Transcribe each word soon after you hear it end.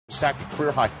sacked a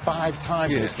career-high 5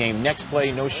 times in this game. Next play,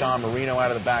 Knowshon Moreno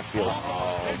out of the backfield.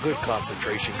 Oh, good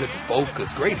concentration, good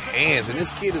focus, great hands, and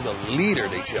this kid is a leader,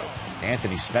 they tell me.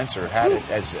 Anthony Spencer had it,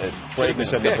 as Trey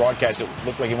said in the broadcast, it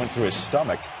looked like it went through his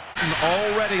stomach.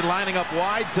 Already lining up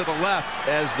wide to the left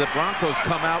as the Broncos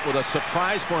come out with a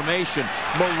surprise formation.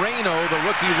 Moreno, the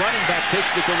rookie running back,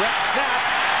 takes the direct snap,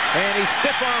 and he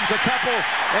stiff arms a couple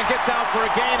and gets out for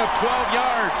a gain of 12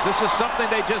 yards. This is something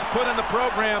they just put in the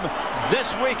program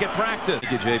this week at practice.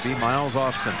 JB, Miles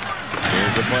Austin.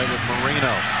 Here's the play with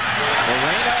Moreno.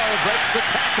 Moreno breaks the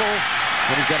tackle,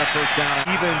 and he's got a first down.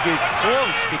 Even get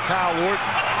close to Kyle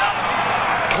Orton.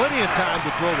 Plenty of time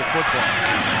to throw the football.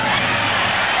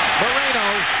 Moreno,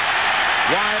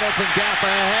 wide open gap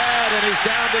ahead, and he's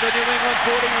down to the New England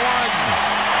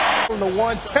 41. From the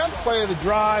 1-10th play of the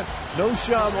drive,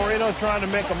 Knowshon Moreno trying to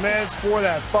make amends for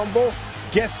that fumble.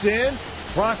 Gets in.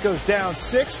 Broncos down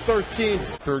 6-13.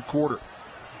 Third quarter.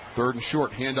 Third and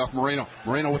short. Handoff Moreno.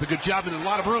 Moreno with a good job and a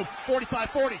lot of room.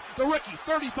 45-40. The rookie.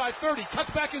 35-30.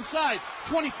 Cuts back inside.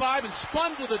 25 and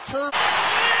spun to the turf.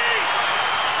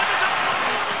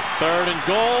 Third and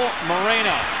goal.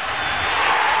 Moreno.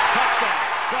 Touchdown,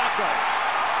 Broncos.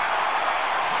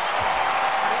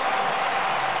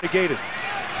 Negated.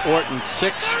 Orton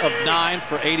 6 of 9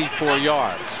 for 84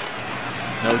 yards.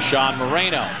 Knowshon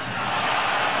Moreno.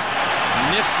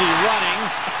 Nifty running,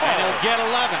 and he'll get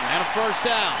 11 and a first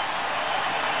down.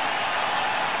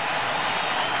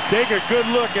 Take a good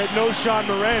look at Knowshon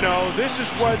Moreno. This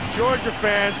is what Georgia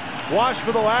fans watched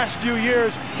for the last few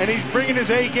years, and he's bringing his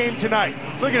A game tonight.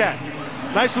 Look at that.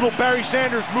 Nice little Barry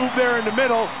Sanders move there in the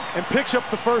middle and picks up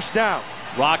the first down.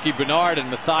 Rocky Bernard and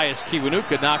Matthias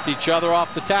Kiwanuka knocked each other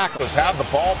off the tackle. Have the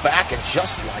ball back, and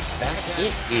just like that,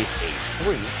 it is a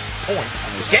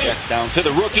 3-point game. Down to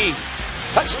the rookie.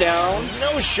 Touchdown,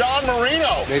 Knowshon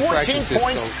Moreno. 14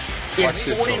 points in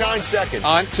 49 seconds.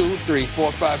 On 2, 3,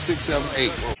 4, 5, 6, 7,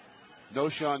 8.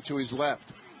 Knowshon to his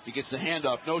left. He gets the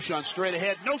handoff. Knowshon straight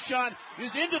ahead. Knowshon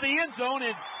is into the end zone,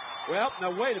 and, well,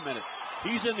 now wait a minute.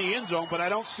 He's in the end zone, but I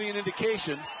don't see an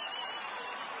indication.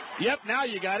 Yep, now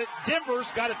you got it.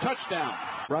 Denver's got a touchdown.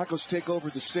 Broncos take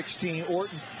over the 16.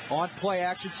 Orton on play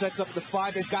action, sets up the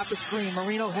 5. They've got the screen.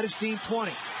 Moreno head of steam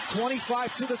 20.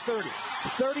 25 to the 30.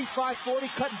 35-40,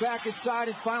 cutting back inside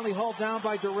and finally hauled down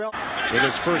by Durrell. In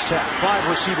his first half, 5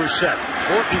 receivers set.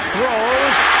 Orton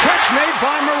throws. Catch made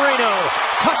by Moreno.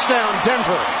 Touchdown,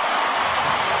 Denver.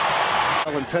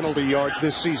 And penalty yards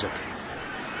this season.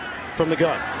 From the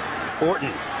gun.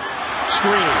 Orton.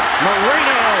 Screen.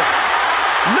 Moreno.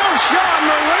 Knowshon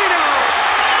Moreno.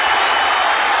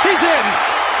 He's in.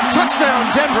 Touchdown,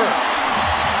 Denver.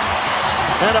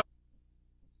 And a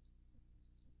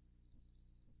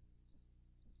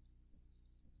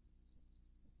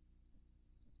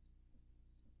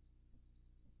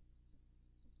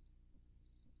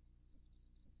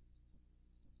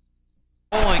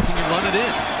Can you run it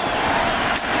in?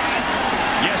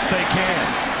 Yes, they can.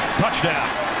 Touchdown.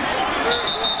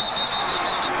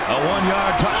 A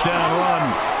 1-yard touchdown run.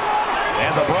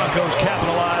 And the Broncos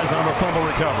capitalize on the fumble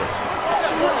recovery.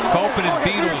 Copen and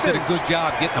Beatles did a good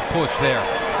job getting a push there.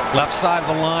 Left side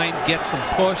of the line, get some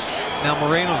push. Now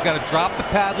Moreno's got to drop the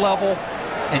pad level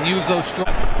and use those strong.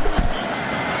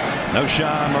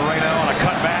 Knowshon Moreno on a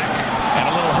cutback and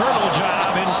a little hurdle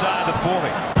job inside the 40.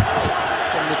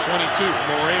 From the 22,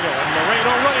 Moreno, and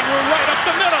Moreno running room right up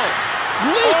the middle.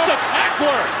 Leaps a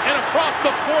tackler and across the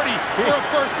 40 for a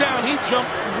first down. He jumped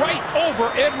right over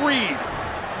Ed Reed.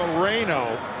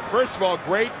 Moreno, first of all,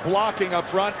 great blocking up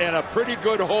front and a pretty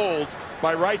good hold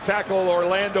by right tackle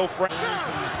Orlando Frank.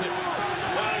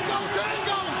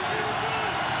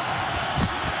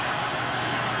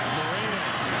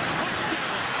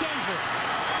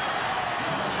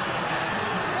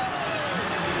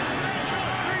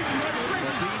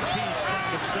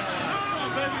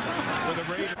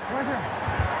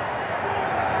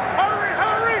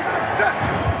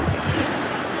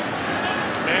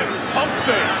 Pump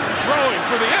fake, throwing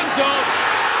for the end zone.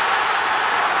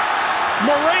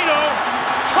 Moreno,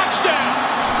 touchdown.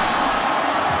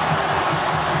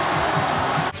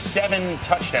 7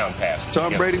 touchdown passes.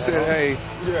 Tom Brady said, hey.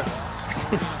 yeah.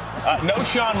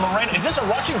 Knowshon Moreno. Is this a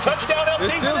rushing touchdown, LT?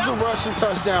 This is a rushing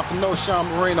touchdown for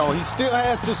Knowshon Moreno. He still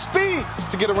has the speed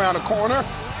to get around the corner.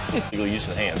 Legal use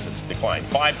of hands. It's declined.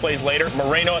 5 plays later,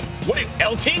 Moreno.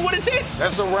 LT, what is this?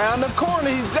 That's around the corner.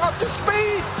 He's got the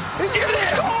speed. He's going to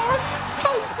score.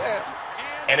 Touchdown.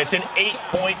 And it's an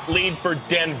 8-point lead for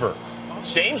Denver.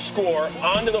 Same score,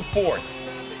 on to the 4th.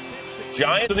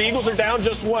 Giants. The Eagles are down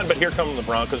just 1, but here come the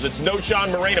Broncos. It's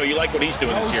Knowshon Moreno. You like what he's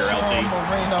doing this year, LT?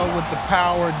 Moreno with the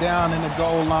power down in the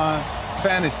goal line.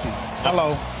 Fantasy.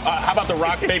 Hello. How about the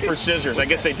rock, paper, scissors? I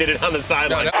guess they did it on the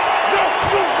sideline. We're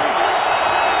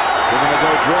going to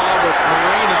go draw with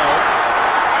Moreno.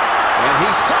 And he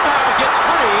somehow gets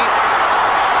free.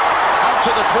 Out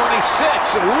to the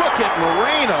 26. And look at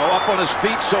Moreno up on his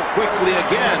feet so quickly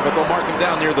again. But they'll mark him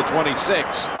down near the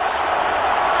 26.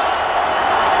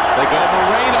 They go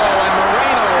Moreno, and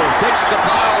Moreno takes the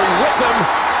pile with him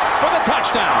for the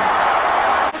touchdown.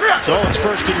 So it's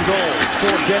first and goal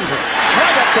for Denver.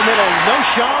 Right up the middle,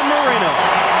 Knowshon Moreno.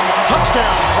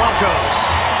 Touchdown, Broncos.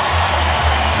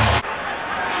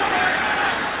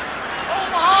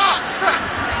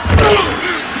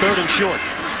 Third and short.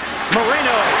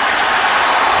 Moreno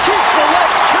keeps the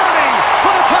legs churning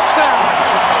for the touchdown.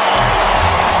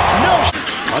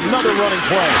 Another running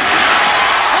play.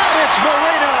 And it's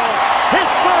Moreno, his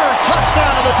third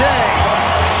touchdown of the day.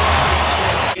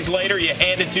 Later, you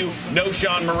hand it to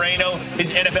Knowshon Moreno,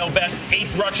 his NFL best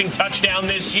 8th rushing touchdown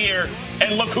this year.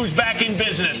 And look who's back in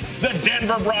business. The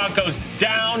Denver Broncos,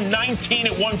 down 19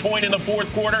 at one point in the fourth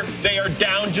quarter. They are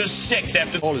down just 6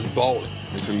 after. All is balling.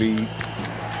 It's a lead.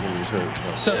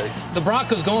 So the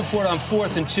Broncos going for it on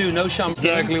 4th and 2. Knowshon.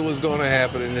 Exactly what's going to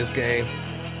happen in this game.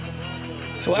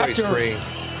 So after a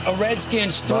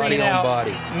Redskins 3 and out,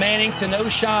 Manning to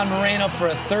Knowshon Moreno for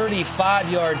a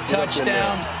 35-yard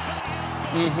touchdown.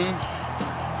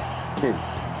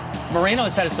 Moreno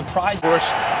has had a surprise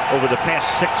course over the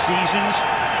past 6 seasons,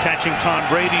 catching Tom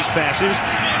Brady's passes.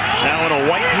 Now in a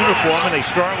white uniform, and they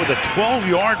start with a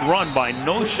 12-yard run by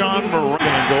Knowshon Moreno.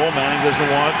 And goal. Manning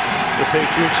doesn't want the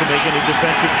Patriots to make any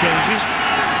defensive changes.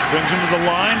 Brings him to the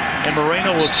line, and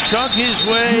Moreno will chug his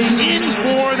way in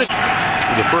for the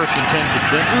first and 10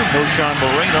 for Denver. Knowshon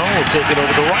Moreno will take it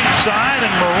over the right side,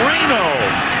 and Moreno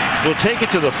will take it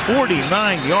to the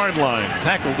 49-yard line.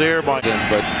 Tackled there by him,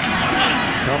 but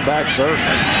he's come back, sir.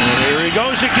 And here he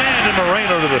goes again, and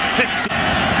Moreno to the 50.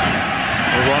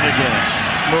 A run again.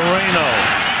 Moreno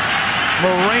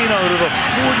to the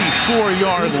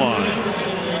 44-yard line.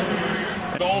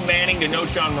 Goal Manning to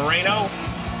Knowshon Moreno,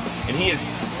 and he has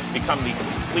become the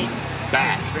complete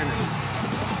back.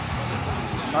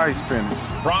 Nice finish.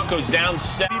 Broncos down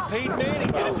 7. Paid Manning,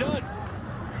 get it done.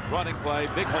 Running play,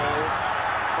 big hole.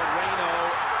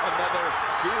 Moreno, another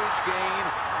huge gain.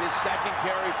 His second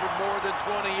carry for more than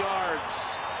 20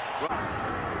 yards.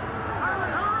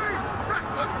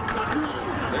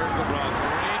 There's the run.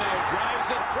 Moreno drives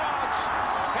it across,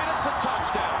 and it's a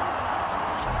touchdown.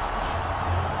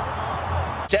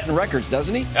 Setting records,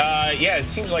 doesn't he? Yeah, it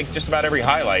seems like just about every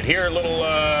highlight. Here, a little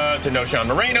to Knowshon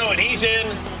Moreno, and he's in.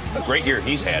 A great year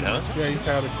he's had, huh? Yeah, he's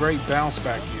had a great bounce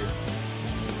back year.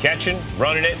 Catching,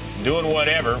 running it, doing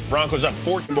whatever. Broncos up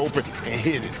 4. Open and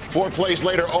hit it. 4 plays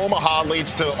later, Omaha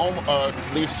leads to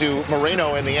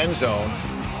Moreno in the end zone.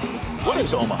 What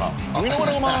is Omaha? Do we know what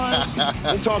Omaha is?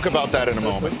 We'll talk about that in a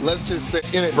moment. Let's just say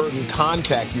inadvertent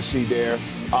contact you see there,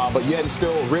 but yet and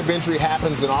still rib injury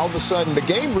happens, and all of a sudden the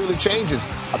game really changes.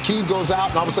 Akeem goes out,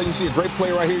 and all of a sudden you see a great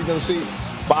play right here. You're going to see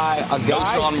by a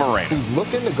guy who's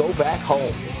looking to go back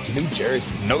home to New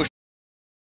Jersey.